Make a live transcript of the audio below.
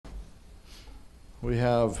we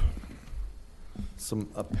have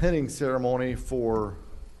a pinning ceremony for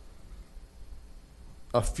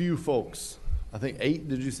a few folks. I think 8,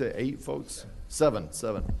 did you say 8 folks? 7.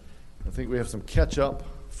 I think we have some catch up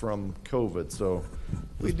from COVID, so.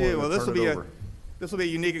 We do. Well, this will be a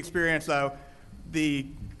unique experience. The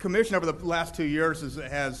commission over the last 2 years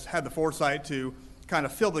has had the foresight to kind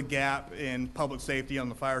of fill the gap in public safety on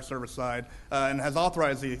the fire service side, and has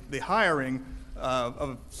authorized the hiring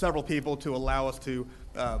of several people to allow us to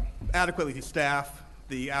adequately staff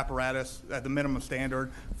the apparatus at the minimum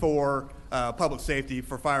standard for public safety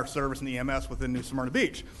for fire service and EMS within New Smyrna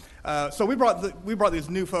Beach. So we brought these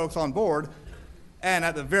new folks on board, and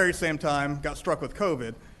at the very same time got struck with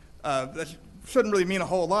COVID. That shouldn't really mean a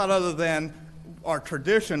whole lot other than our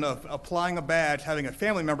tradition of applying a badge, having a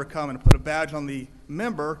family member come and put a badge on the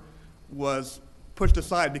member was pushed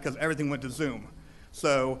aside because everything went to Zoom.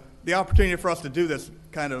 So the opportunity for us to do this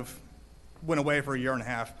kind of went away for a year and a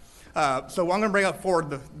half. So I'm going to bring up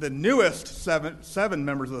forward the newest seven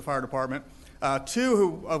members of the fire department,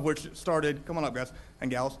 2 of which started, come on up guys and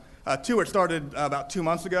gals, 2 which started about 2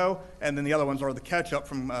 months ago, and then the other ones are the catch-up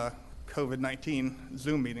from COVID-19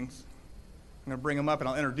 Zoom meetings. I'm going to bring them up and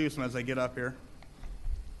I'll introduce them as they get up here.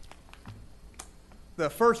 The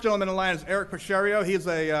first gentleman in line is Eric Pacherio. He's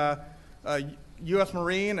a U.S.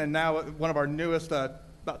 Marine and now one of our newest,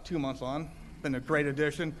 about 2 months on. Been a great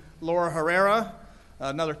addition. Laura Herrera,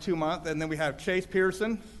 another 2 months. And then we have Chase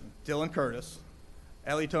Pearson, Dylan Curtis,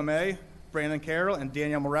 Ellie Tomei, Brandon Carroll, and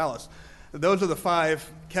Danielle Morales. Those are the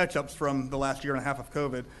 5 catch-ups from the last year and a half of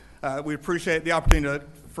COVID. We appreciate the opportunity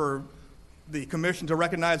for the commission to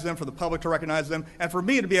recognize them, for the public to recognize them, and for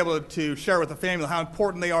me to be able to share with the family how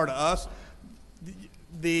important they are to us.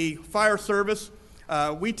 The fire service,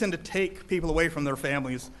 we tend to take people away from their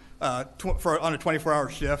families on a 24-hour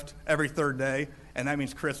shift every 3rd day, and that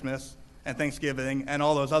means Christmas and Thanksgiving and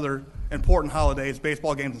all those other important holidays,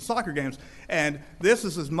 baseball games and soccer games. And this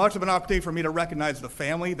is as much of an opportunity for me to recognize the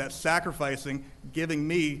family that's sacrificing, giving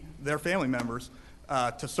me their family members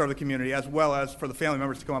to serve the community, as well as for the family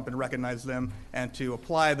members to come up and recognize them and to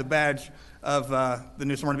apply the badge of the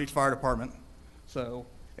New Smyrna Beach Fire Department. So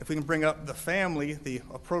if we can bring up the family, the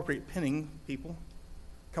appropriate pinning people.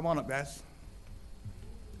 Come on up, guys.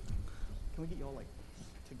 Can we get you all like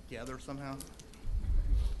together somehow?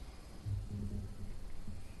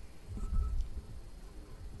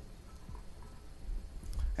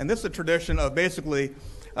 And this is a tradition of basically,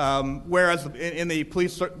 whereas in the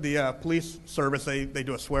police service they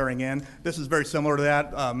do a swearing in. This is very similar to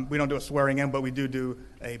that. We don't do a swearing in, but we do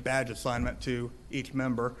a badge assignment to each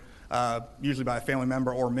member, usually by a family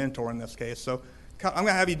member or mentor in this case. So I'm going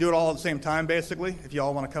to have you do it all at the same time, basically. If you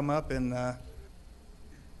all want to come up and